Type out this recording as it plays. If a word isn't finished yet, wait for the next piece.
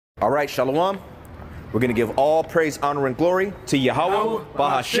All right, Shalom. We're going to give all praise, honor, and glory to Yahweh,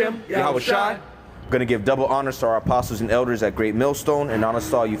 Bahashem, Yahweh Shai. We're going to give double honors to our apostles and elders at Great Millstone, and honors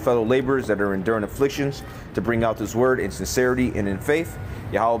to all you fellow laborers that are enduring afflictions to bring out this word in sincerity and in faith.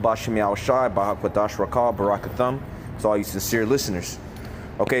 Yahweh, Bahashem, Yahweh Shai, Bahakwadash Rakah, Barakatham. To all you sincere listeners.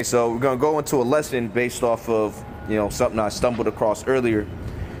 Okay, so we're going to go into a lesson based off of, something I stumbled across earlier.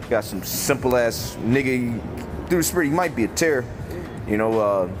 Got some simple ass nigga through the spirit. He might be a terror,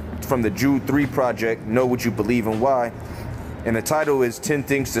 from the Jude 3 project, Know What You Believe and Why. And the title is 10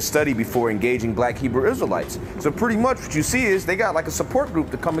 Things to Study Before Engaging Black Hebrew Israelites. So pretty much what you see is they got like a support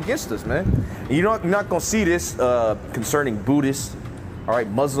group to come against us, man. And you're not going to see this concerning Buddhists, all right,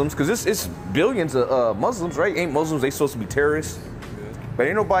 Muslims, because it's billions of Muslims, right? Ain't Muslims, they supposed to be terrorists? But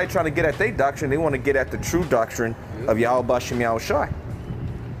ain't nobody trying to get at their doctrine. They want to get at the true doctrine of Yahweh Bashem Yahweh Shai.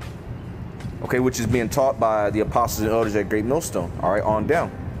 Okay, which is being taught by the apostles and elders at Great Millstone, all right, on down.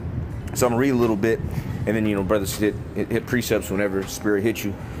 So I'm going to read a little bit, and then, brothers hit precepts whenever spirit hits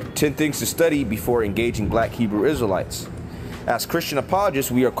you. 10 things to study before engaging black Hebrew Israelites. As Christian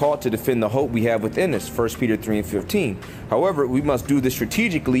apologists, we are called to defend the hope we have within us, 1 Peter 3:15. However, we must do this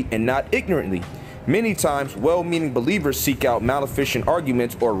strategically and not ignorantly. Many times, well-meaning believers seek out maleficent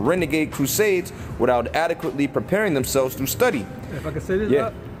arguments or renegade crusades without adequately preparing themselves through study. If I can say this,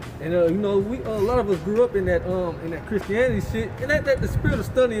 yeah. And we a lot of us grew up in that Christianity shit, and that the spirit of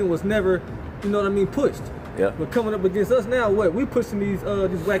studying was never, pushed. Yeah. But coming up against us now, we pushing these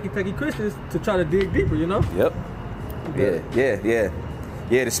wacky tacky Christians to try to dig deeper, Yep. Yeah.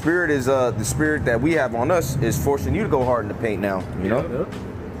 The spirit is the spirit that we have on us is forcing you to go hard in the paint now. Yep.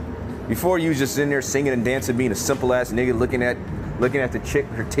 Before you was just in there singing and dancing, being a simple ass nigga, looking at the chick,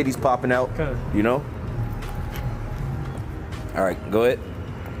 her titties popping out. Okay. All right, go ahead.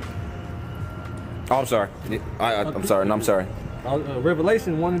 Oh, I'm sorry. I'm sorry.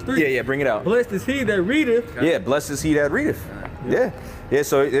 Revelation 1 and 3. Yeah, bring it out. Blessed is he that readeth. Yeah, blessed is he that readeth. Yeah.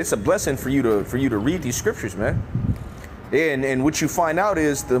 So it's a blessing for you to read these scriptures, man. Yeah, and what you find out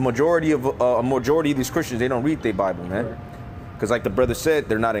is the majority of these Christians, they don't read their Bible, man. Because like the brother said,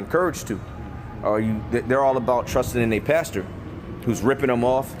 they're not encouraged to. They're all about trusting in their pastor, who's ripping them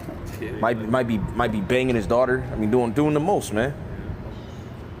off. Might be banging his daughter. I mean, doing the most, man.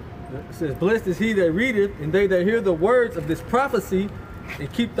 It says, blessed is he that readeth, and they that hear the words of this prophecy,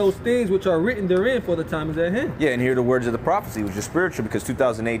 and keep those things which are written therein, for the time is at hand. Yeah, and hear the words of the prophecy, which is spiritual, because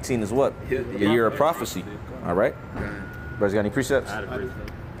 2018 is what? The year of prophecy. All right? Brothers got any precepts? I had a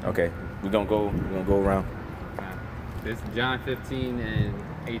precept. Okay, we're gonna go around. It's John 15 and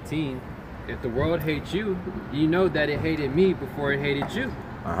 18. If the world hates you, you know that it hated me before it hated you.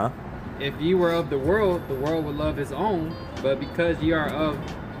 If you were of the world would love his own, but because ye are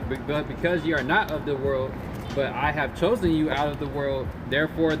not of the world, but I have chosen you out of the world,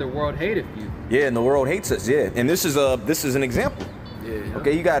 therefore the world hateth you. Yeah, and the world hates us. Yeah, and this is an example. Yeah.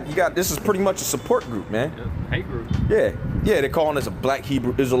 Okay, you got. This is pretty much a support group, man. Hate group. Yeah. They're calling us a black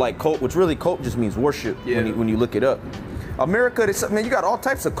Hebrew Israelite cult, which really cult just means worship. Yeah. When you look it up, America. Man, you got all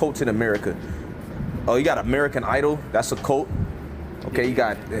types of cults in America. Oh, you got American Idol. That's a cult. Okay, you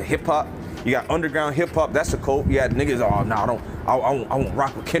got hip hop. You got underground hip hop. That's a cult. You got niggas. Oh no, I won't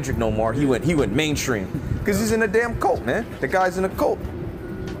rock with Kendrick no more. He went mainstream because he's in a damn cult, man. The guy's in a cult.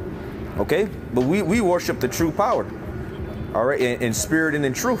 Okay, but we worship the true power. All right, in spirit and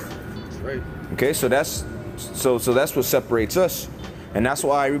in truth. That's right. Okay, so that's what separates us, and that's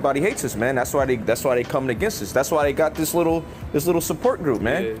why everybody hates us, man. That's why they coming against us. That's why they got this little support group,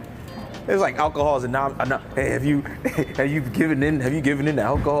 man. Yeah. It's like alcohol is hey, have you given in to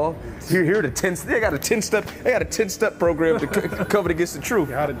alcohol? Here the 10. They got a 10-step program to cover against the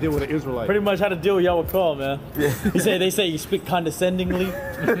truth. How to deal with an Israelite. Pretty much how to deal with Yahweh call, man. Yeah. They say you speak condescendingly.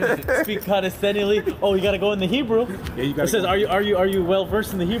 Oh, you got to go in the Hebrew. Yeah, you got. It says, are you well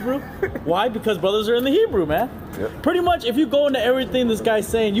versed in the Hebrew? Why? Because brothers are in the Hebrew, man. Yep. Pretty much, if you go into everything this guy's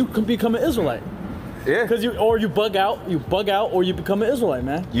saying, you can become an Israelite. Yeah. Because you bug out, or you become an Israelite,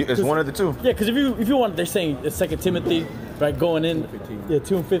 man. It's one of the two. Yeah, because if you want, they're saying it's 2 Timothy, right? Going in,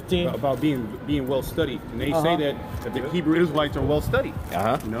 2 and 15 about being well studied, and they say that the Hebrew Israelites are well studied.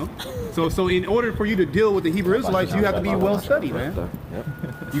 So in order for you to deal with the Hebrew Israelites, you have to be well studied, man. Yep.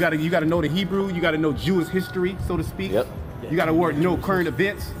 You got to know the Hebrew. You got to know Jewish history, so to speak. Yep. You got to know current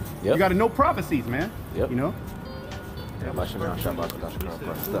events. Yep. You got to know prophecies, man. Yep. All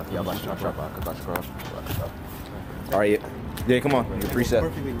right, yeah, come on, your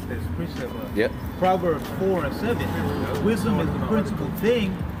precept. Yep. Proverbs 4 and 7. Wisdom is the principal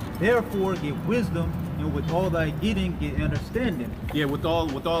thing, therefore get wisdom, and with all thy getting, get understanding. Yeah, with all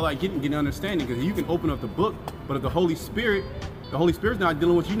thy getting, get understanding, because you can open up the book, but if the Holy Spirit the Holy Spirit's not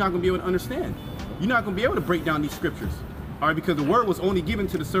dealing with you, you're not going to be able to understand. You're not going to be able to break down these scriptures. All right, because the word was only given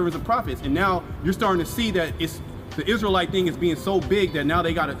to the servants and prophets, and now you're starting to see that the Israelite thing is being so big that now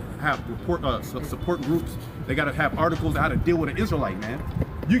they got to have support groups. They got to have articles on how to deal with an Israelite, man.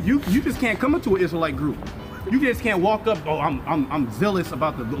 You just can't come into an Israelite group. You just can't walk up. Oh, I'm zealous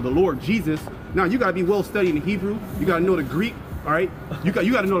about the Lord Jesus. Now you got to be well studied in Hebrew. You got to know the Greek. All right, you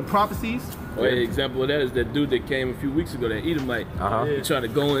got to know the prophecies. Well, an example of that is that dude that came a few weeks ago, that Edomite. He tried to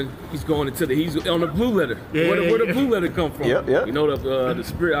go in. He's going into he's on the blue letter. Where the blue letter come from? You know, the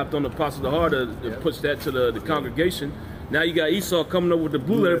Spirit hopped on the apostle of the heart to push that to the congregation. Now you got Esau coming up with the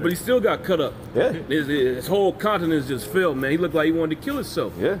blue letter, but he still got cut up. His whole continent just failed, man. He looked like he wanted to kill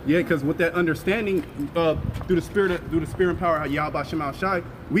himself. Because with that understanding through the spirit and power of Yahweh Shema Shai,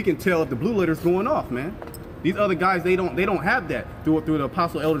 we can tell if the blue letter's going off, man. These other guys, they don't have that through the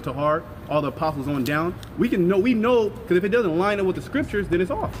apostle Elder Tahar, all the apostles on down. We know, because if it doesn't line up with the scriptures, then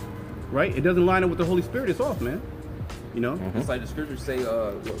it's off, right? It doesn't line up with the Holy Spirit, it's off, man. You know, it's like the scriptures say,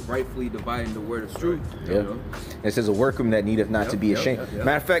 rightfully dividing the word of truth. You know? It says a workman that needeth not to be ashamed.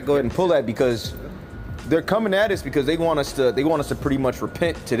 Matter of fact, go ahead and pull that, because they're coming at us because they want us to pretty much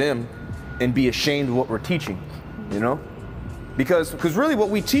repent to them and be ashamed of what we're teaching. You know, because really what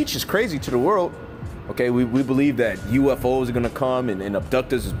we teach is crazy to the world. Okay, we believe that UFOs are gonna come and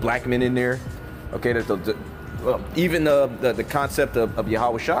abduct us as black men in there. Okay, that even the concept of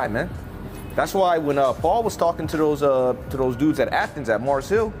Yahweh Shai, man. That's why when Paul was talking to those dudes at Athens at Mars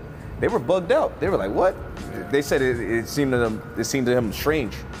Hill, they were bugged out. They were like, "What?" They said it seemed to them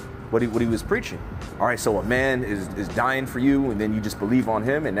strange what he was preaching. All right, so a man is dying for you, and then you just believe on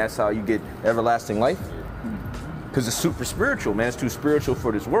him, and that's how you get everlasting life. Because it's super spiritual, man. It's too spiritual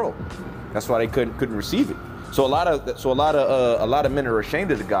for this world. That's why they couldn't receive it. So a lot of men are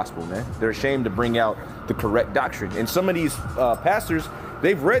ashamed of the gospel, man. They're ashamed to bring out the correct doctrine. And some of these pastors,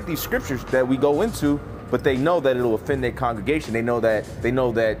 they've read these scriptures that we go into, but they know that it'll offend their congregation. They know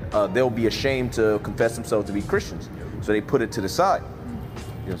that they'll be ashamed to confess themselves to be Christians, so they put it to the side.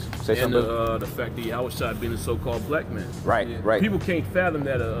 Yes. Say and something. The fact that Yahweh Shai being a so-called black man. Right. People can't fathom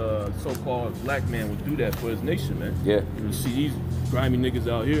that a so-called black man would do that for his nation, man. You see these grimy niggas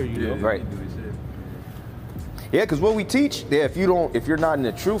out here, you know. Right. Yeah, because what we teach, if you're not in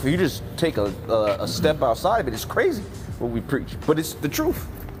the truth, if you just take a step outside of it, it's crazy what we preach. But it's the truth,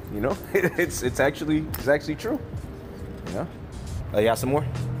 you know. it's actually true. You know. You got some more?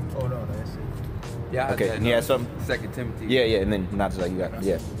 Oh no, that's it. Yeah. Okay. And you had something? 2 Timothy. Yeah, and then not just like you got.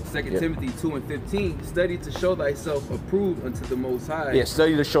 2 Timothy 2:15. Study to show thyself approved unto the Most High. Yeah,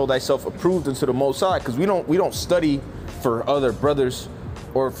 study to show thyself approved unto the Most High, because we don't study for other brothers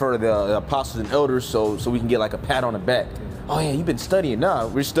or for the apostles and elders so we can get like a pat on the back. Oh yeah, you've been studying. Nah,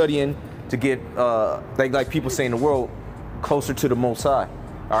 we're studying to get like people say in the world, closer to the Most High.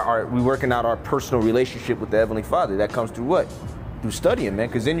 We working out our personal relationship with the Heavenly Father. That comes through what? Through studying, man,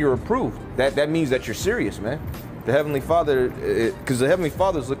 because then you're approved. That means that you're serious, man. The Heavenly Father, because the Heavenly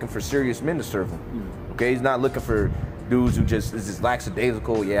Father is looking for serious men to serve him. Okay, he's not looking for dudes who is just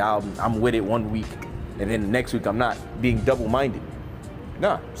lackadaisical. Yeah, I'm with it 1 week, and then the next week I'm not, being double-minded.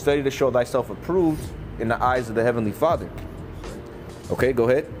 Nah, study to show thyself approved in the eyes of the Heavenly Father. Okay, go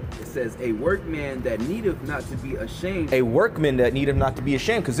ahead. It says, a workman that needeth not to be ashamed. A workman that needeth not to be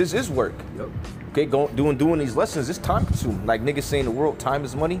ashamed, because this is work. Okay, doing these lessons, it's time consuming. Like niggas say in the world, time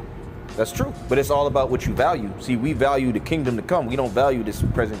is money. That's true, but it's all about what you value. See, we value the kingdom to come. We don't value this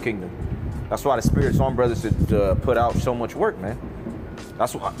present kingdom. That's why the Spirit's on brothers to put out so much work, man.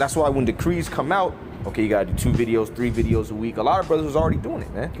 That's why when decrees come out, okay, you gotta do 2 videos, 3 videos a week. A lot of brothers was already doing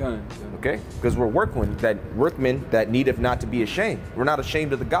it, man. Okay, because we're workmen that needeth not to be ashamed. We're not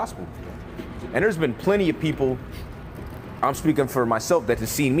ashamed of the gospel. And there's been plenty of people, I'm speaking for myself, that has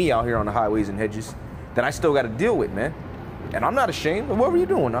seen me out here on the highways and hedges that I still got to deal with, man. And I'm not ashamed. What were you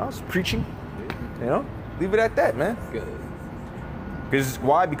doing? I was preaching. You know, leave it at that, man. Because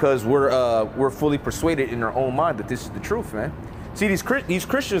why? Because we're fully persuaded in our own mind that this is the truth, man. See, these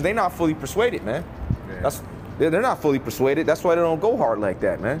Christians, they're not fully persuaded, man. They're not fully persuaded. That's why they don't go hard like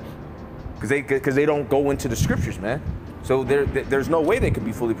that, man. Because they don't go into the scriptures, man. So there's no way they could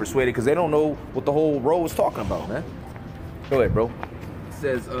be fully persuaded because they don't know what the whole row is talking about, man. Go ahead, bro. It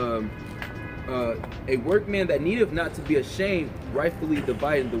says, a workman that needeth not to be ashamed, rightfully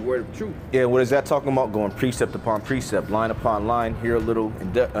dividing the word of truth. Yeah, what is that talking about? Going precept upon precept, line upon line, here a little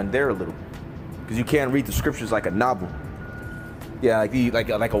and there a little. Because you can't read the scriptures like a novel. Yeah,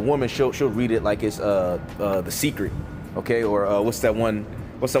 like a woman, she'll read it like it's The Secret, okay? Or what's that one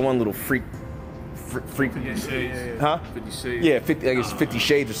little freak? 50 Shades. Huh? 50 Shades. Yeah, 50. I guess 50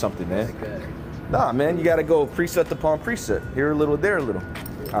 Shades or something, man. Nah, man, you gotta go precept upon precept. Here a little, there a little.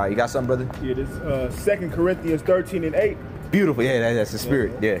 All right, you got something, brother? Yeah, this 2 Corinthians 13:8. Beautiful. Yeah, that's the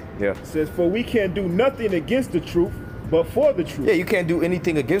spirit. Yeah. It says, for we can do nothing against the truth, but for the truth. Yeah, you can't do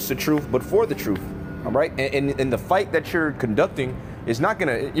anything against the truth, but for the truth. All right, and the fight that you're conducting is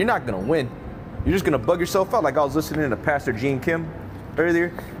you're not gonna win. You're just gonna bug yourself out. Like I was listening to Pastor Gene Kim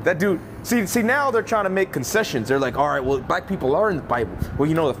earlier. That dude, see now they're trying to make concessions. They're like, all right, well, black people are in the Bible. Well,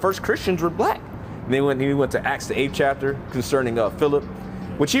 you know, the first Christians were black. And he went to Acts the 8th chapter concerning Philip,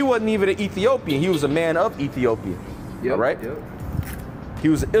 which he wasn't even an Ethiopian. He was a man of Ethiopia. Yep, all right. Yep. He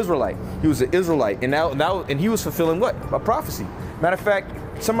was an Israelite. And he was fulfilling what? A prophecy. Matter of fact,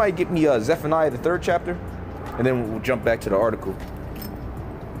 somebody get me Zephaniah the 3rd chapter, and then we'll jump back to the article.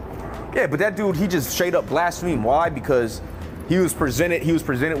 Yeah, but that dude, he just straight up blasphemed. Why? Because he was presented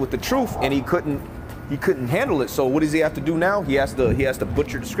with the truth, and he couldn't handle it. So what does he have to do now? He has to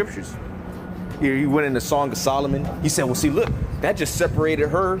butcher the scriptures. He went in the Song of Solomon. He said, well, see, look, that just separated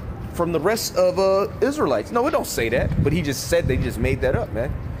her from the rest of Israelites. No, it don't say that, but he just said they just made that up,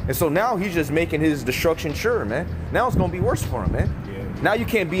 man. And so now he's just making his destruction sure, man. Now it's gonna be worse for him, man. Yeah. Now you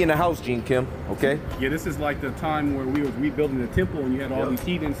can't be in the house, Gene Kim, okay? Yeah, this is like the time where we was rebuilding the temple and you had all these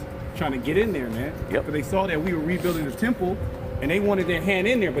heathens trying to get in there, man. Yep. But they saw that we were rebuilding the temple and they wanted their hand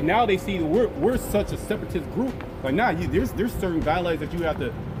in there. But now they see we're such a separatist group. Like, nah, there's certain guidelines that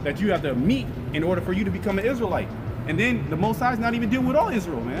you have to meet in order for you to become an Israelite. And then the Most High is not even dealing with all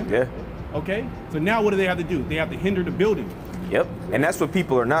Israel, man. Yeah. Okay? So now what do they have to do? They have to hinder the building. Yep. And that's what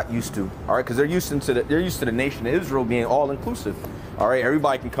people are not used to. All right, because they're used to the nation of Israel being all inclusive. All right,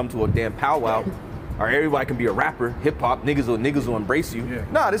 everybody can come to a damn powwow. All right, everybody can be a rapper, hip hop, niggas will embrace you. Yeah.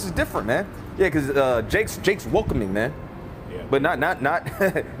 Nah, this is different, man. Yeah, because Jake's welcoming, man. Yeah. But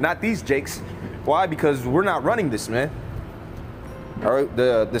not these Jakes. Why? Because we're not running this, man. All right,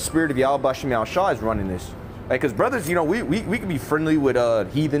 the spirit of Yahweh Bashim Yahushua is running this. Like, because brothers, you know, we can be friendly with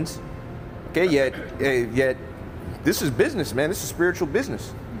heathens. Okay, yet this is business, man. This is spiritual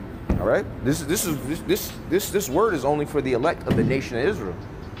business. All right, this word is only for the elect of the nation of Israel.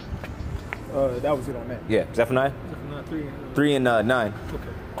 That was it on that. Yeah, Zephaniah. Zephaniah 3 and 9. Okay.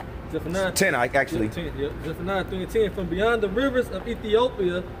 Zephaniah 10, actually. Yeah, 10, yeah. Zephaniah 3 and 10. From beyond the rivers of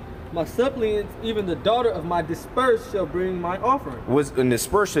Ethiopia, my suppliants, even the daughter of my dispersed, shall bring my offering. And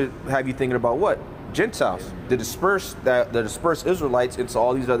dispersed have you thinking about what? Gentiles. The dispersed Israelites into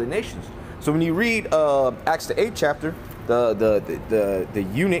all these other nations. So when you read Acts the 8th chapter, the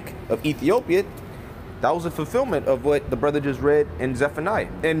eunuch of Ethiopia, that was a fulfillment of what the brother just read in Zephaniah.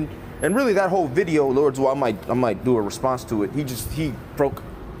 And really that whole video, Lord's Will, I might do a response to it. He broke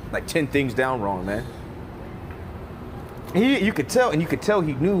like 10 things down wrong, man. You could tell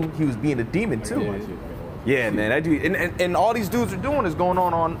he knew he was being a demon too. Yeah, man, that dude, and all these dudes are doing is going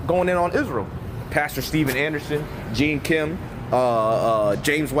in on Israel. Pastor Steven Anderson, Gene Kim,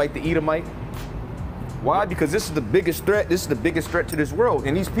 James White the Edomite. Why? Because this is the biggest threat. This is the biggest threat to this world.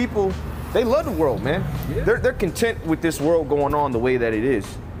 And these people, they love the world, man. Yeah. They're content with this world going on the way that it is.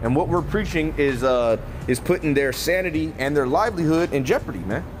 And what we're preaching is putting their sanity and their livelihood in jeopardy,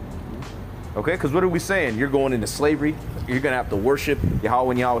 man. Okay, because what are we saying? You're going into slavery. You're going to have to worship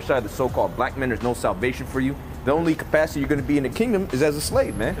Yahweh and Yahweh Shai, the so-called black men. There's no salvation for you. The only capacity you're going to be in the kingdom is as a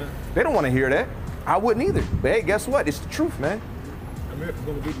slave, man. Yeah. They don't want to hear that. I wouldn't either. But hey, guess what? It's the truth, man. America's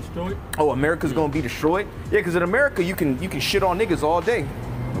going to be destroyed. Oh, America's going to be destroyed? Yeah, because in America, you can shit on niggas all day,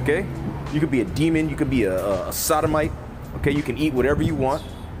 okay? You could be a demon. You could be a sodomite, okay? You can eat whatever you want.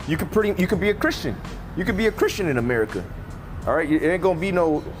 You could be a Christian. You could be a Christian in America, all right? There ain't going to be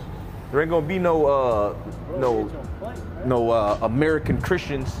no American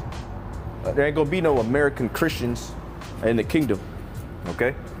Christians. There ain't gonna be no American Christians in the kingdom,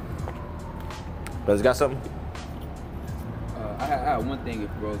 okay? Brothers got something? I have one thing if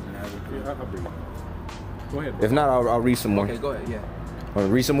bros can have it. Yeah, I'll bring it. Go ahead. If not, I'll read some more. Okay, go ahead. Yeah. Want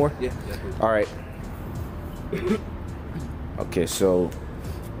to read some more? Yeah. Please. All right. Okay, so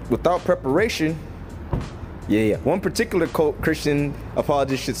without preparation. Yeah. One particular Christian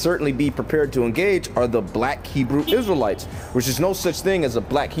apologist should certainly be prepared to engage are the black Hebrew Israelites, which is no such thing as a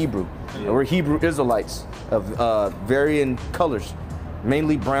black Hebrew. Yeah. We're Hebrew Israelites of varying colors,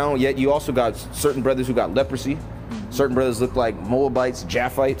 mainly brown, yet you also got certain brothers who got leprosy. Certain brothers look like Moabites,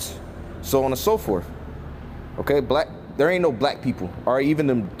 Japhites, so on and so forth. Okay, there ain't no black people. Or even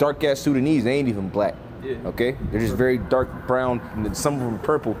them dark-ass Sudanese, they ain't even black. Yeah. Okay, they're just very dark brown, and some of them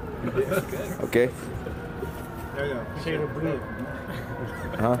purple. Okay. Shade of blue.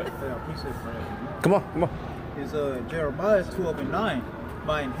 Huh? Come on. It's Jeremiah 12 and 9.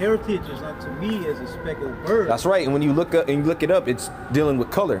 mine heritage is unto me as a speckled bird. That's right. And when you look it up, it's dealing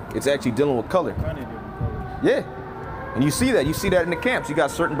with color. It's actually dealing with color. Kind of different colors. Yeah. And you see that. You see that in the camps. You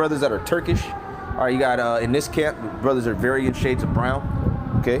got certain brothers that are Turkish. All right, you got in this camp, brothers are varying shades of brown.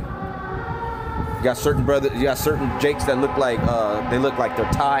 Okay. You got certain brothers, you got certain Jakes that look like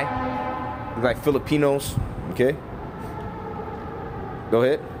they're Thai. Look like Filipinos. Okay. Go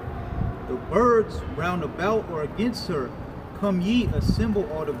ahead. The birds round about or against her, come ye, assemble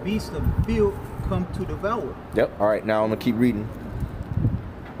all the beasts of the field, come to devour. Yep. All right, now I'm gonna keep reading.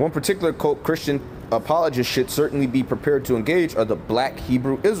 One particular cult Christian apologists should certainly be prepared to engage are the Black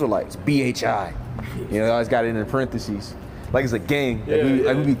Hebrew Israelites, BHI. You know, they always got it in parentheses, like it's a gang.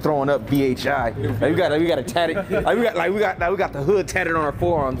 Like we be throwing up BHI. Like we got it tatted. We got the hood tatted on our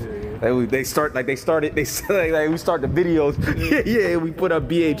forearms. Like we start the videos. yeah, we put up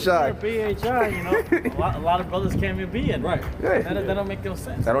BHI. BHI, you know, a lot of brothers can't even be in. Right. Yeah. That don't make no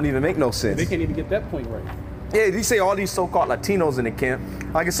sense. That don't even make no sense. They can't even get that point right. Yeah, you say all these so-called Latinos in the camp.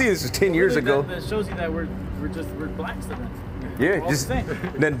 I can see this was 10 years ago. That shows you that we're blacks to them. Yeah, All just the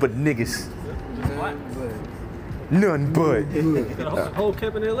same. nothing but niggas. Just blacks. None but. The whole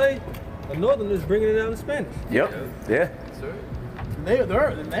camp in LA, the Northerners bringing it down to Spanish. Yep. Yeah.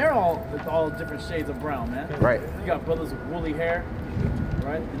 They're all different shades of brown, man. Right. You got brothers with woolly hair,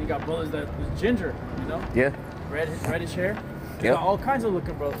 right? And you got brothers that was ginger, you know? Yeah. Reddish hair. You Yep. got all kinds of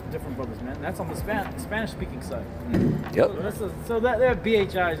looking different brothers, man. That's on the Spanish-speaking side. Yep. So that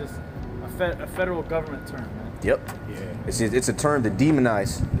BHI is just a federal government term, man. Yep. Yeah. It's a term to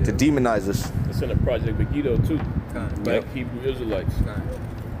demonize us. It's in the Project Megiddo too. Black Hebrew Israelites.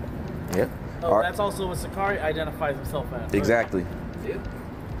 Yep. Oh, that's also what Sakari identifies himself as. Right? Exactly.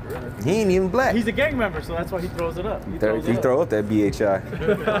 He ain't even black. He's a gang member, so that's why he throws it up. He throw up that BHI.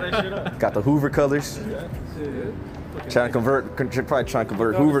 that shit up. Got the Hoover colors. Probably trying to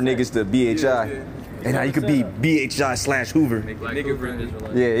convert Hoover niggas to BHI. And now you could be BHI/Hoover. Nigga friend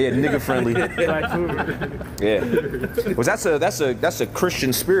Israelite. Yeah, nigga friendly. Black Hoover. Yeah. Well, that's a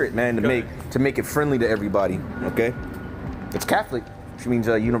Christian spirit, man, to make it friendly to everybody. Okay. It's Catholic, which means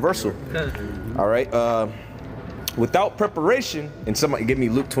universal. All right. Without preparation, and somebody give me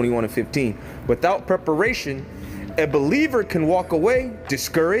Luke 21:15. Without preparation, a believer can walk away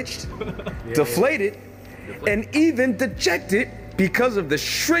discouraged, deflated, and even dejected because of the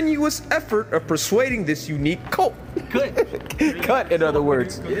strenuous effort of persuading this unique cult. Cut, in other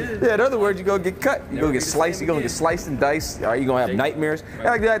words. Yeah, in other words, you're gonna get cut. You're gonna get sliced. You're gonna get sliced and diced. You're gonna have nightmares.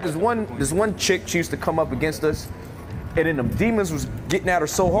 Like that. There's one chick. She used to come up against us, and then the demons was getting at her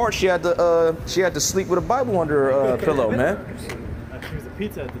so hard she had to sleep with a Bible under her pillow, man. She was a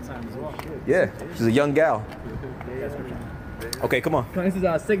pizza at the time as well. Yeah, she's a young gal. Okay, come on. This is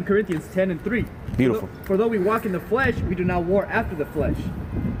 2 Corinthians 10:3. Beautiful. For though we walk in the flesh, we do not war after the flesh.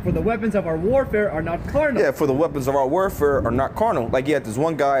 For the weapons of our warfare are not carnal. Yeah, for the weapons of our warfare are not carnal. Like, yeah, there's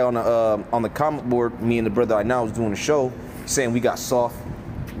one guy on the comment board, me and the brother I now was doing a show, saying we got soft,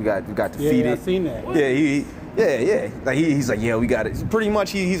 we got defeated. Yeah, I seen that. Yeah, Like he's like, yeah, we got it. Pretty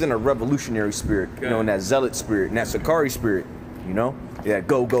much, he's in a revolutionary spirit, you know, in that zealot spirit, in that Sakari spirit, you know. Yeah,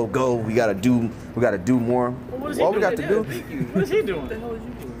 go. We gotta do more. What is All he we got to do. What is he doing?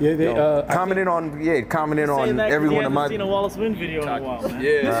 Yeah, they commenting on that every 'cause one of he my. hasn't seen a Wallace Wynn video in a while, man.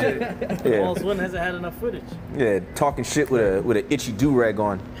 Yeah. Wallace Wynn hasn't had enough footage. Yeah, talking shit with an itchy do-rag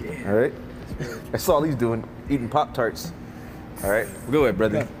on. All right. That's all he's doing, eating Pop-Tarts. All right, go ahead,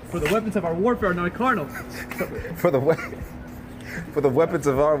 brother. For the weapons of our warfare are not carnal. For the weapons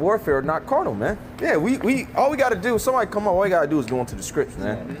of our warfare are not carnal, man. Yeah, we all we gotta do. Somebody come on, all we gotta do is go into the scriptures,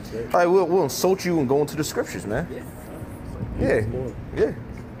 man. All right, we'll insult you and go into the scriptures, man. Yeah.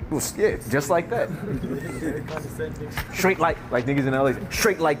 Yeah, just like that. Straight like niggas in LA.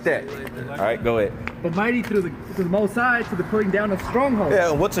 Straight like that. All right, go ahead. But mighty through the Most High to the pulling down of strongholds.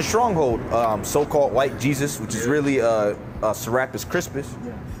 Yeah, what's a stronghold? So-called white Jesus, which is really Serapis Christus.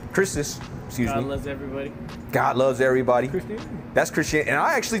 Excuse me. God loves everybody. God loves everybody. That's Christianity. And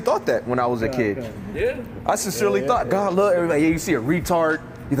I actually thought that when I was a kid. Yeah. I sincerely thought God loves everybody. Yeah, you see a retard,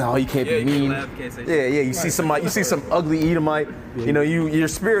 you thought, oh, you can't be mean. Yeah. You see some ugly Edomite. You know, your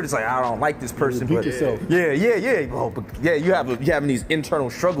spirit is like, I don't like this person. But yeah. Oh, but yeah, you having these internal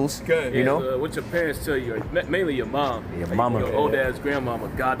struggles. You know. What your parents tell you, mainly your mom. Your mama. Your old ass grandmama.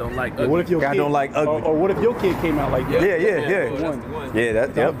 God don't like ugly. What if your God kid don't like ugly? Or what if your kid came out like that?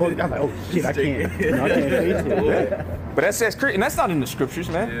 Yeah. I'm like, oh shit, I can't. I can't face it. But that says, and that's not in the scriptures,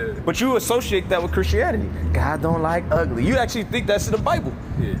 man. Yeah. But you associate that with Christianity. God don't like ugly. You actually think that's in the Bible.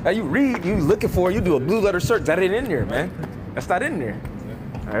 Yeah. Now you read, you looking for it, you do a blue letter search. That ain't in there, man. That's not in there.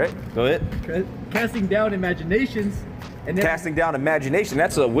 All right, go ahead. Casting down imaginations And Casting down imagination.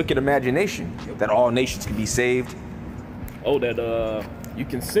 That's a wicked imagination. That all nations can be saved. Oh, that you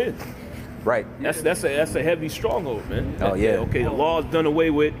can sin. Right. That's a heavy stronghold, man. Oh, yeah. Okay, the law is done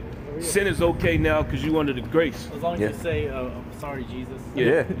away with. Sin is okay now because you under the grace. As long as you say, sorry, Jesus.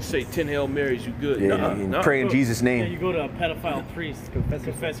 Yeah. You say 10 Hail Marys, you good. Yeah, pray in Jesus' name. Yeah, you go to a pedophile priest,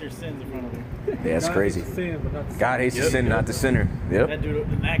 confess your sins in front of him. Yeah, that's crazy. Sin, but not the God hates the sin, not the sinner. Yep. That dude,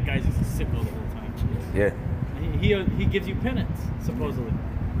 and that guy's just a sicko the whole time. Yeah. He gives you penance, supposedly.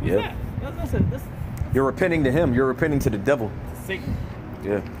 Who's Yeah. that? That's You're repenting to him. You're repenting to the devil. Satan.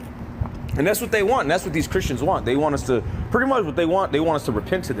 Yeah. And that's what they want. And that's what these Christians want. They want us to, pretty much what they want us to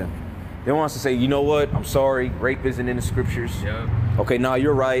repent to them. They want us to say, you know what? I'm sorry. Rape isn't in the scriptures. Yeah. Okay, now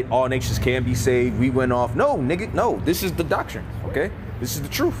you're right. All nations can be saved. We went off. No, nigga, no. This is the doctrine. Okay? This is the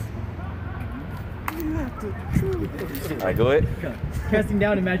truth. All right, go ahead. Casting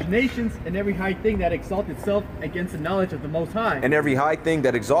down imaginations and every high thing that exalts itself against the knowledge of the Most High. And every high thing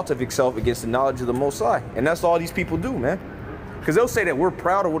that exalteth itself against the knowledge of the Most High. And that's all these people do, man. Because they'll say that we're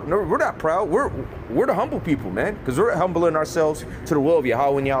proud. No, we're not proud. We're the humble people, man. Because we're humbling ourselves to the will of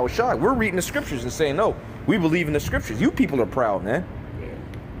Yahweh and Yahweh Shai. We're reading the scriptures and saying, no, we believe in the scriptures. You people are proud, man.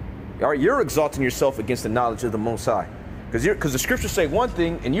 All right, you're exalting yourself against the knowledge of the Most High. Because the scriptures say one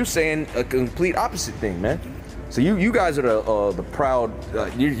thing and you're saying a complete opposite thing, man. So you guys are the proud.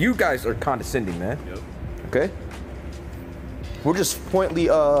 You guys are condescending, man. Yep. Okay. We're just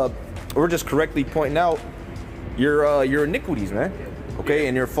correctly pointing out your iniquities, man. Okay,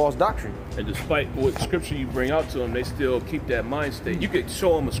 and your false doctrine. And despite what scripture you bring out to them, they still keep that mind state. You could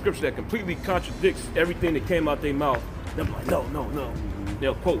show them a scripture that completely contradicts everything that came out their mouth. They're like, no.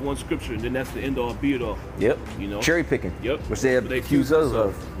 They'll quote one scripture, and then that's the end all, be it all. Yep. You know, cherry picking. Yep. Which they accuse us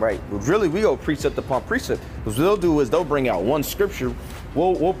of. Right. But really, we go precept upon precept. Because what they'll do is they'll bring out one scripture.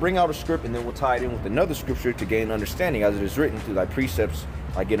 We'll bring out a script, and then we'll tie it in with another scripture to gain understanding, as it is written through thy precepts.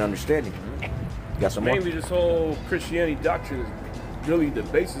 I get understanding. You got some mainly more? this whole Christianity doctrine is really the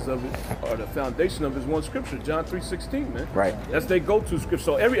basis of it, or the foundation of it is one scripture, John 3:16, man. Right. That's their go-to scripture.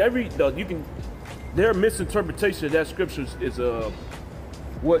 So their misinterpretation of that scripture is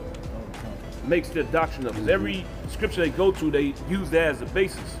what makes their doctrine up. Because every scripture they go to, they use that as a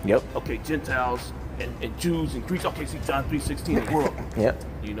basis. Yep. Okay, Gentiles and Jews and Greeks. Okay, see John 3:16, the world. Yep.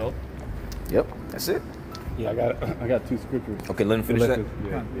 You know. Yep. That's it. Yeah, I got two scriptures. Okay, let him finish that.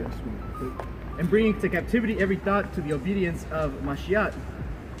 Yeah. And bringing to captivity every thought to the obedience of Mashiach,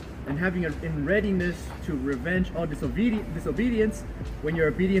 and having in readiness to revenge all disobedience when your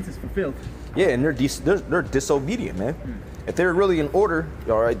obedience is fulfilled. Yeah, and they're disobedient, man. If they're really in order,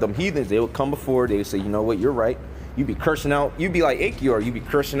 all right, them heathens, they would come before, they would say, you know what, you're right. You'd be cursing out, you'd be like Achior, you'd be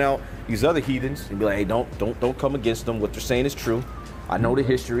cursing out these other heathens. You'd be like, hey, don't come against them. What they're saying is true. I know the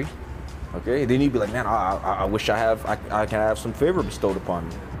history. Okay, and then you'd be like, man, I wish I can have some favor bestowed upon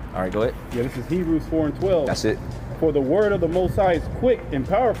me. All right, go ahead. Yeah, this is Hebrews 4:12. That's it. For the word of the Most High is quick and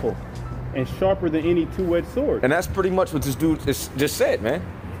powerful, and sharper than any two-edged sword. And that's pretty much what this dude just said, man.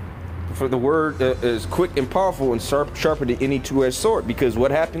 For the word is quick and powerful and sharper than any two-edged sword. Because what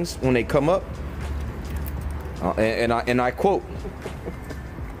happens when they come up? And I quote.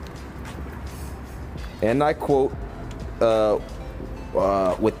 And I quote.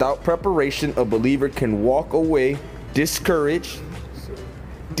 Without preparation, a believer can walk away discouraged,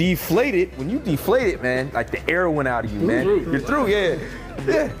 deflated. When you deflated, man, like the air went out of you, man. You're through, yeah.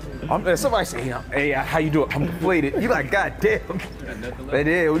 Somebody say, hey, how you doing? I'm deflated. You like, God damn.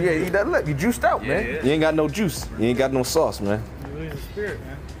 You juiced out, man. Yeah. You ain't got no juice. You ain't got no sauce, man. You lose the spirit,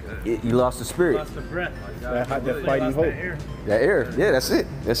 man. You lost the spirit. You lost the breath. That fighting hope. That air. Yeah, that's it.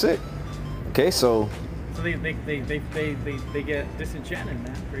 That's it. Okay, so. So they get disenchanted,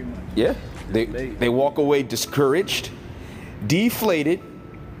 man, pretty much. Yeah, they walk away discouraged, deflated,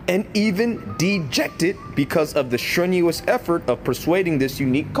 and even dejected because of the strenuous effort of persuading this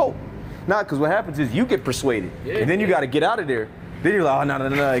unique cult. Now, because what happens is you get persuaded, and then you got to get out of there. Then you're like, oh,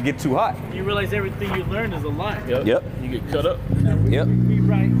 no, it get too hot. You realize everything you learned is a lie. Yep. You get cut up. Yep. We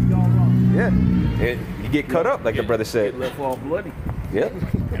right, we all wrong. Yeah. You get cut up, like the brother said. Get left all bloody. Yep.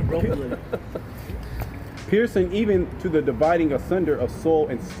 Piercing even to the dividing asunder of soul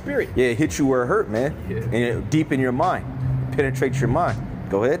and spirit. Yeah, it hits you where it hurt, man. Yeah. And it, deep in your mind. It penetrates your mind.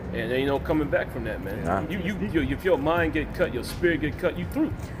 Go ahead. And there ain't no coming back from that, man. Nah. If your mind get cut, your spirit get cut, you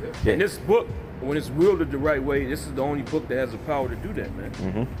through. Yeah. And this book, when it's wielded the right way, this is the only book that has the power to do that,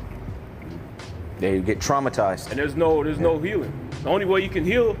 man. They get traumatized. And there's no healing. The only way you can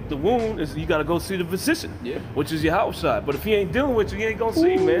heal the wound is you gotta go see the physician, which is your house side. But if he ain't dealing with you, he ain't gonna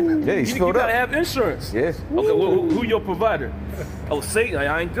see you, man. Yeah, he's you gotta have insurance. Yeah. Okay, well, who your provider? Oh, Satan.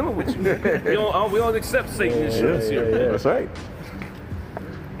 I ain't dealing with you. we don't accept Satan insurance here. That's right.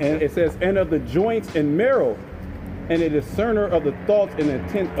 And it says, and of the joints and marrow, and a discerner of the thoughts and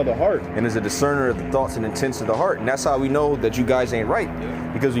intent of the heart. And is a discerner of the thoughts and intents of the heart. And that's how we know that you guys ain't right.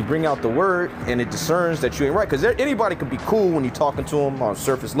 Because we bring out the word and it discerns that you ain't right. Because anybody could be cool when you're talking to them on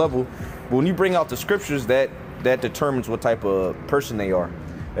surface level. But when you bring out the scriptures, that determines what type of person they are.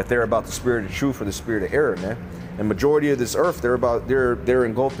 If they're about the spirit of truth or the spirit of error, man. And majority of this earth, they're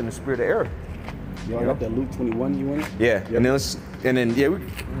engulfed in the spirit of error. You got that Luke 21 you want? Yeah. Yep. And then we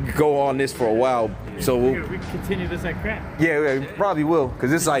can go on this for a while. So we continue this at crap. Yeah, we probably will,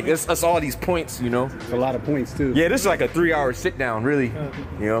 because it's like it's all these points, you know. It's a lot of points too. Yeah, this is like a 3-hour sit down, really.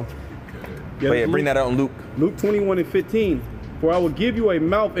 You know. Yeah, but yeah, bring that out in Luke. Luke 21:15. For I will give you a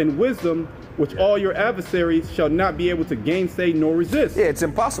mouth and wisdom, which all your adversaries shall not be able to gainsay nor resist. Yeah, it's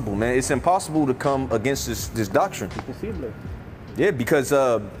impossible, man. It's impossible to come against this doctrine. Yeah, because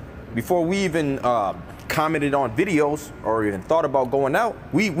before we even commented on videos or even thought about going out,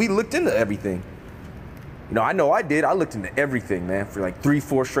 we looked into everything. You know I did. I looked into everything, man, for like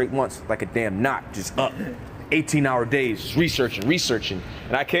 3-4 straight months, like a damn knot, just up. 18-hour days, just researching.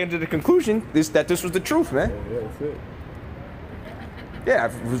 And I came to the conclusion that this was the truth, man. Yeah, that's it. Yeah,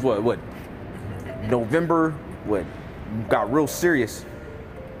 it was what? November, got real serious.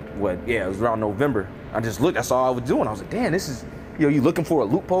 Yeah, it was around November. I just looked, that's all I was doing. I was like, damn, this is, you looking for a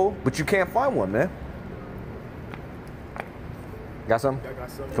loophole, but you can't find one, man. Got something? I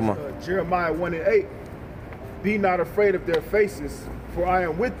got something. Come on. Jeremiah 1:8. Be not afraid of their faces, for I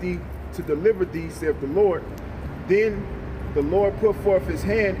am with thee to deliver thee, saith the Lord. Then the Lord put forth his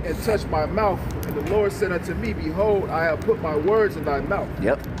hand and touched my mouth. And the Lord said unto me, behold, I have put my words in thy mouth.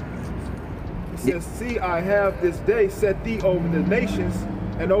 Yep. He says, see, I have this day set thee over the nations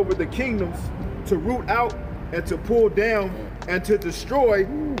and over the kingdoms, to root out and to pull down and to destroy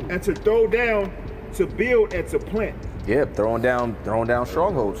and to throw down, to build and to plant. Yep, throwing down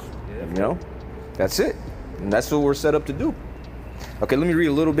strongholds. You know, that's it. And that's what we're set up to do. Okay, let me read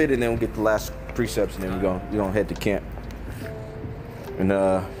a little bit and then we'll get the last precepts and then we're gonna head to camp. And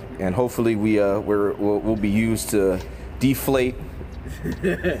hopefully we'll be used to deflate,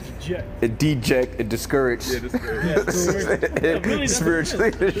 deject, and discourage,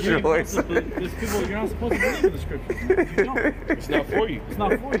 spiritually destroy. There's people, you're not supposed to believe in the scriptures. You don't. It's not for you. It's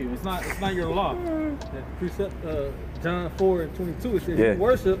not for you. It's not your law. That precept, John 4:22, it says, Yeah. "Ye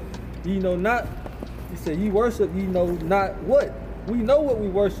worship, ye know not." He said, "Ye worship, ye know not what." We know what we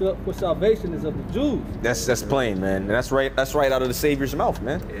worship, for salvation is of the Jews. That's plain, man. And that's right out of the Savior's mouth,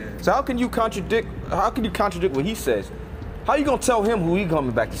 man. Yeah. So how can you contradict what he says? How you gonna tell him who he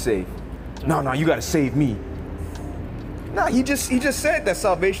coming back to save? No, you gotta save me. No, he just said that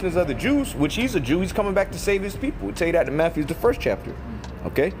salvation is of the Jews, which he's a Jew. He's coming back to save his people. We'll tell you that in Matthew, the 1st chapter.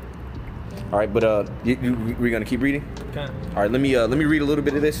 Okay. All right, but we're gonna keep reading. Okay. All right, let me read a little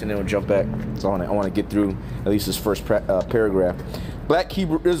bit of this and then we'll jump back. So I want to get through at least this first paragraph. Black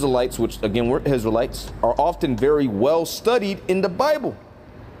Hebrew Israelites, which again we're Israelites, are often very well studied in the Bible,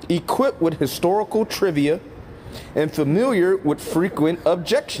 equipped with historical trivia, and familiar with frequent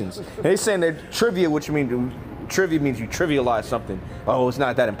objections. And they're saying that trivia, which means you trivialize something. Oh, it's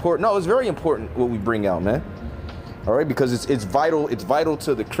not that important. No, it's very important what we bring out, man. All right, because it's vital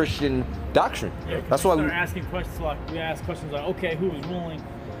to the Christian doctrine. Yeah, that's why we start asking questions like okay, who was ruling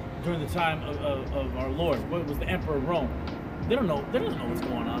during the time of our Lord? What was the emperor of Rome? They don't know what's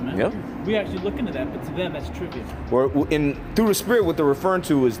going on, man. Yep. We actually look into that, but to them that's trivia. Or through the Spirit, what they're referring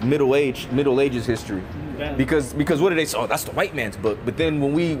to is Middle Ages history. Because what do they say? Oh, that's the white man's book. But then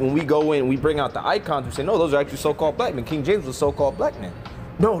when we go in and we bring out the icons, we say no, those are actually so-called black men. King James was a so-called black man.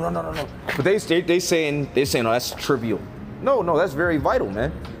 No. But they saying oh, that's trivial. No, that's very vital,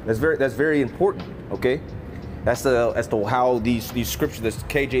 man. That's very important. Okay, that's how these scriptures, this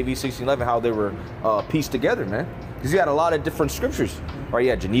KJV 1611, how they were pieced together, man. Because you had a lot of different scriptures, right? You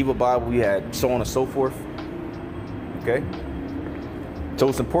had Geneva Bible, you had so on and so forth. Okay, so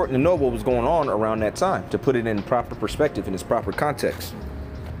it's important to know what was going on around that time to put it in proper perspective, in its proper context,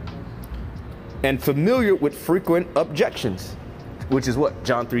 and familiar with frequent objections. Which is what?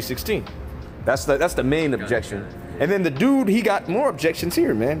 John 3:16. That's the main objection. And then the dude, he got more objections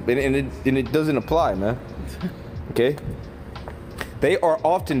here, man. And it doesn't apply, man. Okay? They are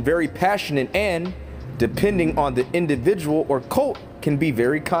often very passionate and, depending on the individual or cult, can be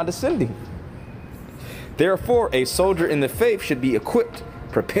very condescending. Therefore, a soldier in the faith should be equipped,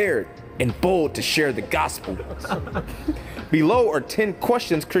 prepared, and bold to share the gospel. Below are 10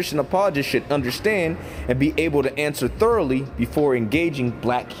 questions Christian apologists should understand and be able to answer thoroughly before engaging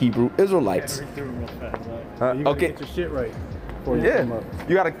black Hebrew Israelites. Okay. Get your shit right.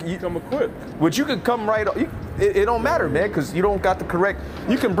 You gotta come equipped. But you can come right. It don't matter, man, because you don't got the correct.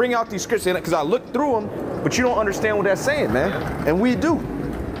 You can bring out these scriptures because I looked through them, but you don't understand what that's saying, man. And we do.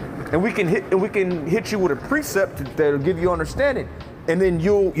 And we can hit you with a precept that'll give you understanding, and then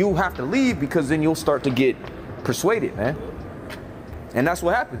you'll have to leave because then you'll start to get persuaded, man. And that's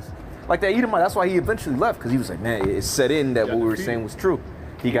what happens. Like that Edomite, that's why he eventually left, because he was like, man, it set in that what we were saying was true.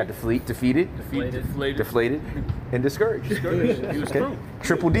 He got defeated, deflated, and discouraged. He was through.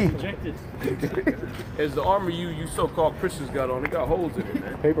 Triple D. As the armor you so-called Christians got on, it got holes in it,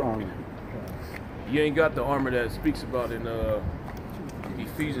 man. Paper armor. You ain't got the armor that speaks about in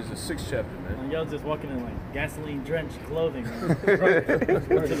Ephesians, the 6th chapter, man. Y'all just walking in like gasoline-drenched clothing. Right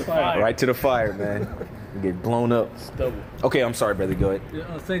to the fire. Right to the fire, man. You get blown up. Stubble. Okay, I'm sorry, brother. Go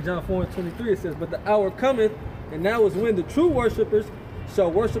ahead. St. John 4:23, it says, "But the hour cometh, and now is when the true worshipers shall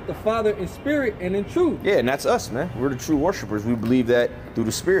worship the Father in spirit and in truth." Yeah, and that's us, man. We're the true worshipers. We believe that through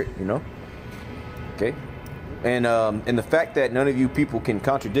the Spirit, you know. Okay, and the fact that none of you people can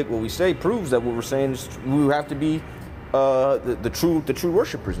contradict what we say proves that what we're saying is we have to be the true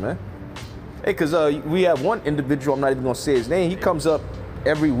worshipers, man. Hey, because we have one individual. I'm not even gonna say his name. He comes up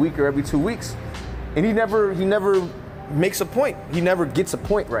every week or every 2 weeks, and he never makes a point. He never gets a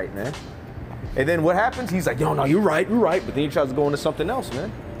point right, man. And then what happens? He's like, "Yo, no, you're right. But then he tries to go into something else,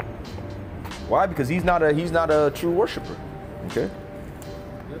 man. Why? Because he's not a true worshiper. Okay.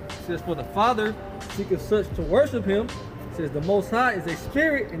 It says, "For the Father seeketh such to worship him." It says, "The Most High is a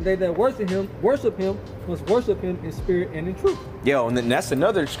spirit, and they that worship him must worship him in spirit and in truth." Yo, and then that's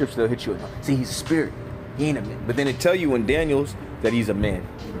another scripture that'll hit you. See, he's a spirit. He ain't a man. But then it tell you in Daniel's that he's a man.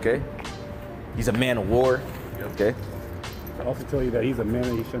 Okay. He's a man of war. Okay. I also tell you that he's a man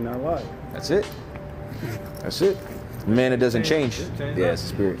and he should not lie. That's it. That's it. A man that doesn't change. Yeah, it's a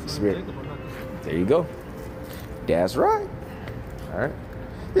spirit. It's a spirit. There you go. That's right. All right.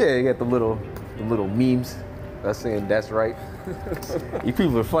 Yeah, you got the little memes. That's saying that's right. You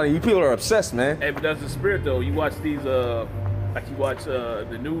people are funny. You people are obsessed, man. Hey, but that's the spirit though. You watch these like you watch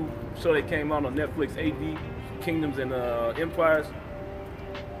the new show that came out on Netflix, AD, Kingdoms and Empires.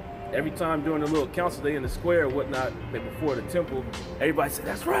 Every time during the little council day in the square or whatnot, before the temple, everybody said,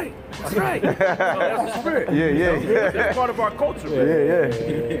 "That's right, that's right." So that's the spirit. Yeah. That's part of our culture, man. Yeah.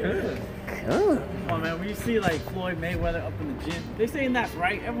 Come on, man. When you see like Floyd Mayweather up in the gym, they saying that's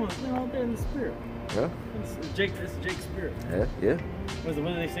right. Everyone's they're in the spirit. Yeah. It's Jake's spirit. Yeah. What do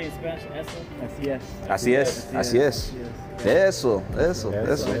they say in Spanish? Así es. Eso.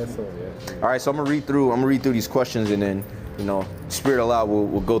 All right, so I'm gonna read through these questions, and then, you know, Spirit allowed,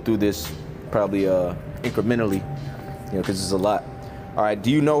 we'll go through this probably incrementally, you know, because it's a lot. All right, do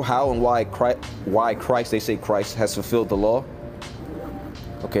you know how and why Christ, they say Christ has fulfilled the law?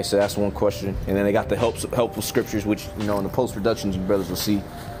 Okay, so that's one question. And then they got the helpful scriptures, which, you know, in the post-productions you brothers will see.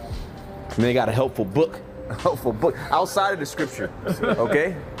 And then they got a helpful book outside of the scripture,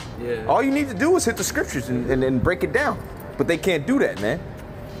 okay? Yeah. All you need to do is hit the scriptures and break it down. But they can't do that, man.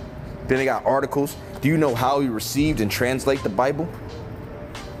 Then they got articles. Do you know how you received and translate the Bible?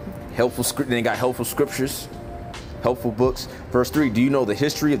 Then they got helpful scriptures, helpful books. Verse 3, do you know the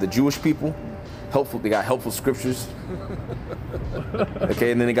history of the Jewish people? They got helpful scriptures.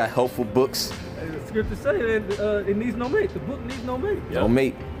 Okay, and then they got helpful books. The scripture say that it needs no mate. The book needs no mate. No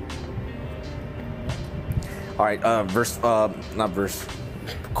mate. All right,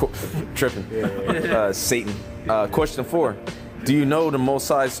 tripping. Satan. Question 4. Do you know the Most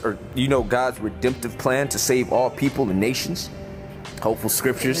High's, or do you know God's redemptive plan to save all people and nations? Helpful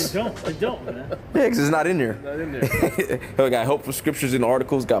scriptures. They don't, man. Yeah, because it's not in there. We got helpful scriptures in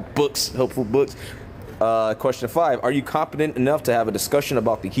articles, got books, helpful books. Question 5. Are you competent enough to have a discussion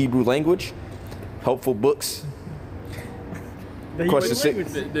about the Hebrew language? Helpful books. Question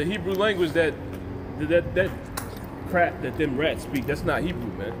 6. The Hebrew language that crap that them rats speak, that's not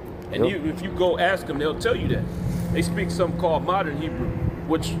Hebrew, man. And if you go ask them, they'll tell you that. They speak something called modern Hebrew,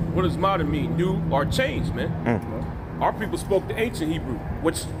 which, what does modern mean? New or changed, man. Our people spoke the ancient Hebrew,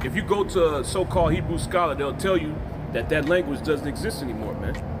 which if you go to a so-called Hebrew scholar, they'll tell you that language doesn't exist anymore,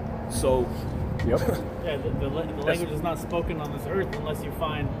 man. So, yeah, the language is not spoken on this earth unless you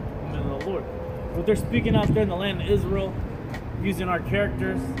find them in the Lord. But they're speaking out there in the land of Israel, using our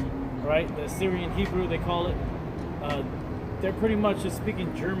characters, right? The Assyrian Hebrew, they call it. They're pretty much just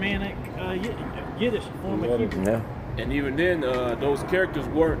speaking Germanic, Yiddish form of Hebrew. Yeah. And even then, those characters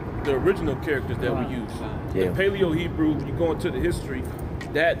weren't the original characters that we use. The Paleo Hebrew, you go into the history,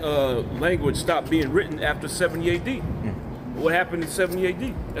 that language stopped being written after 70 AD. What happened in 70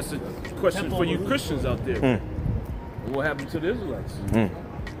 AD? That's a question for you Christians out there. What happened to the Israelites?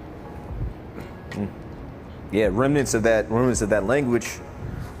 Yeah, remnants of that language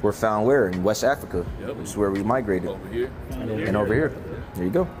were found where? In West Africa. Yep. Which is where we migrated. Over here. And over here. There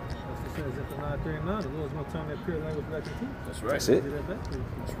you go. That's right. That's it.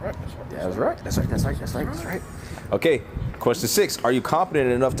 That's right. Okay, question 6. Are you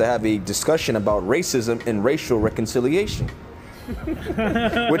confident enough to have a discussion about racism and racial reconciliation?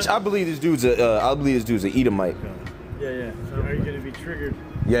 Which I believe this dude's an Edomite. Yeah. So are you going to be triggered?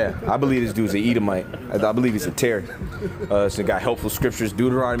 Yeah, I believe this dude's an Edomite. I believe he's a terror. So got helpful scriptures,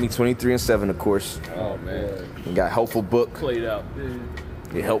 Deuteronomy 23:7, of course. Oh man. You got helpful book. Played out.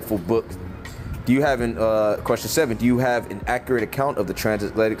 A helpful book. Do you have question 7? Do you have an accurate account of the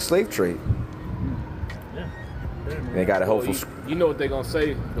transatlantic slave trade? Yeah. They got a helpful. You know what they're gonna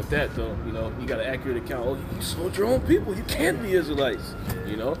say with that though. You know, you got an accurate account. Oh, you sold your own people. You can't be Israelites.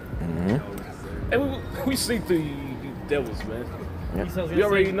 You know. And we see through you devils, man. Yeah. We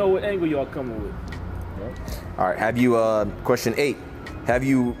already know what angle y'all coming with. All right. Have you question 8? Have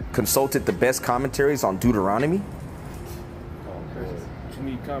you consulted the best commentaries on Deuteronomy? You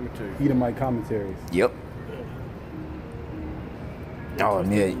need commentary. Edomite commentaries. Yep. Oh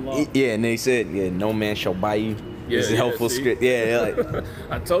man, yeah, and they said, no man shall buy you. Yeah, it's a helpful script. Yeah, like.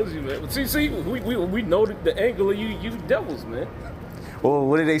 I told you, man. See, we know the angle of you devils, man. Well,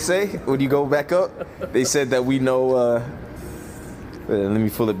 what did they say when you go back up? They said that we know. Let me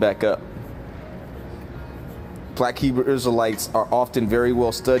pull it back up. Black Hebrew Israelites are often very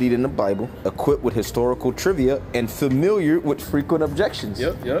well studied in the Bible, equipped with historical trivia, and familiar with frequent objections.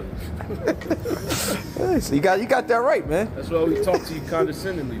 Yep. So you got that right, man. That's why we talk to you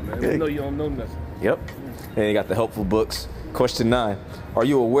condescendingly, man. We know you don't know nothing. Yep. And you got the helpful books. Question 9. Are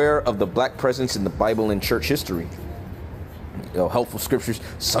you aware of the black presence in the Bible and church history? Helpful scriptures,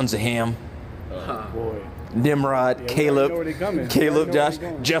 sons of Ham. Boy. Nimrod, Caleb, Josh,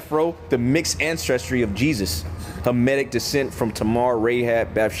 Jethro, the mixed ancestry of Jesus, Hamitic descent from Tamar,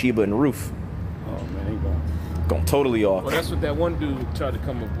 Rahab, Bathsheba, and Ruth. Oh man, he going totally off. Well, that's what that one dude tried to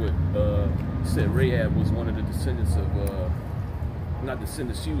come up with. He said Rahab was one of the descendants of, not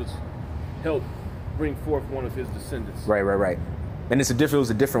descendants, she was helped bring forth one of his descendants. Right. And it was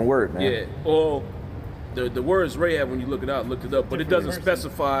a different word, man. Yeah. Well, the word is Rahab when you look it out, looked it up, but it doesn't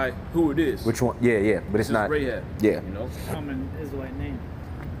specify who it is. Which one? Yeah, but it's not Rahab. Yeah. You know? Common Israelite name.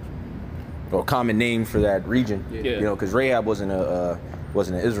 Or common name for that region. Yeah. You know, because Rahab wasn't an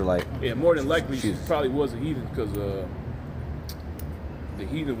Israelite. Yeah, more than likely she probably was a heathen because the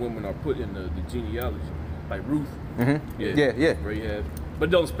heathen women are put in the genealogy, like Ruth. Mm-hmm. Yeah. Rahab. But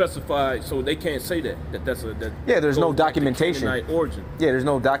it don't specify, so they can't say that's a Yeah, there's no documentation. Origin. Yeah, there's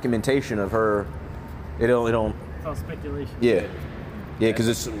no documentation of her. It don't. It's all speculation. Yeah, because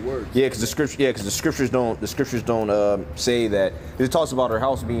it's because the scripture. Yeah, because the scriptures don't say that. It talks about her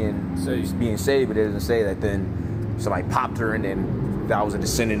house being saved, but it doesn't say that then somebody popped her and then that was a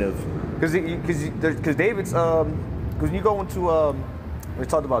descendant of. Because David's because when you go into when we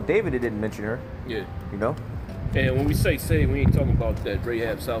talked about David, it didn't mention her. Yeah. You know. And when we say saved, we ain't talking about that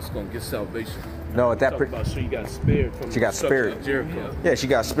Rahab's house gonna get salvation. No, at that point, about she got spared from. She got spared. Of Jericho. Yeah, she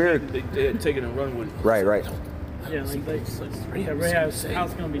got spared. They had taken and run with it. Right. Yeah, Rahab's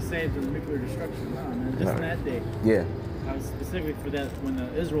house gonna be saved in nuclear destruction. No, man, just in that day. Yeah. I was specific for that when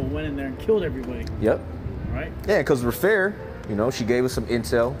Israel went in there and killed everybody. Yep. Right. Yeah, because we're fair. You know, she gave us some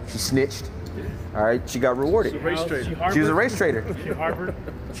intel. She snitched. All right, she got rewarded. She's a race trader. She was a race trader. She harbored.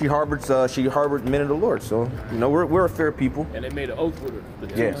 She harbored men of the Lord. So you know, we're a fair people. And they made an oath with her. The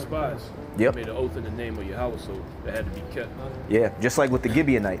two spies. Yep. They made an oath in the name of Yahweh, so that had to be kept. Yeah, just like with the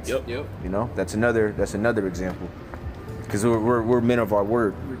Gibeonites. Yep. You know, that's another example. Because we're men of our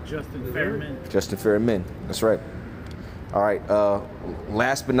word. We're just and fair men. Just and fair men. That's right. All right.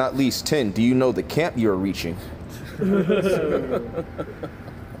 Last but not least, 10. Do you know the camp you're reaching?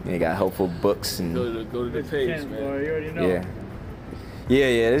 You got helpful books and go to the page, man. Boy, you already know.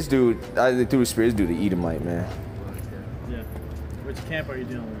 Yeah. This dude, through the spirit, this dude, the Edomite, man. Yeah. Which camp are you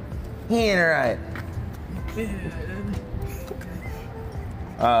dealing with? He ain't right.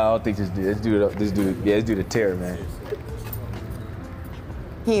 I don't think this dude a terror, man.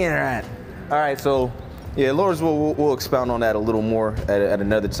 He ain't right. All right, so yeah, Lord's we'll expound on that a little more at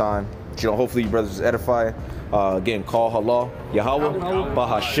another time. You know, hopefully you brothers edify. Again, call Allah, Yahweh,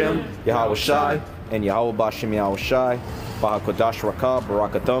 Bahashem, Yahweh Shai, and Yahweh Bahashem, Yahweh Shai, Bahakodash Rakah,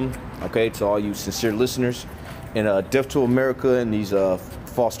 Barakathum. Okay, to all you sincere listeners, and death to America and these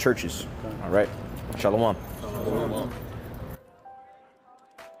false churches. All right, Shalom.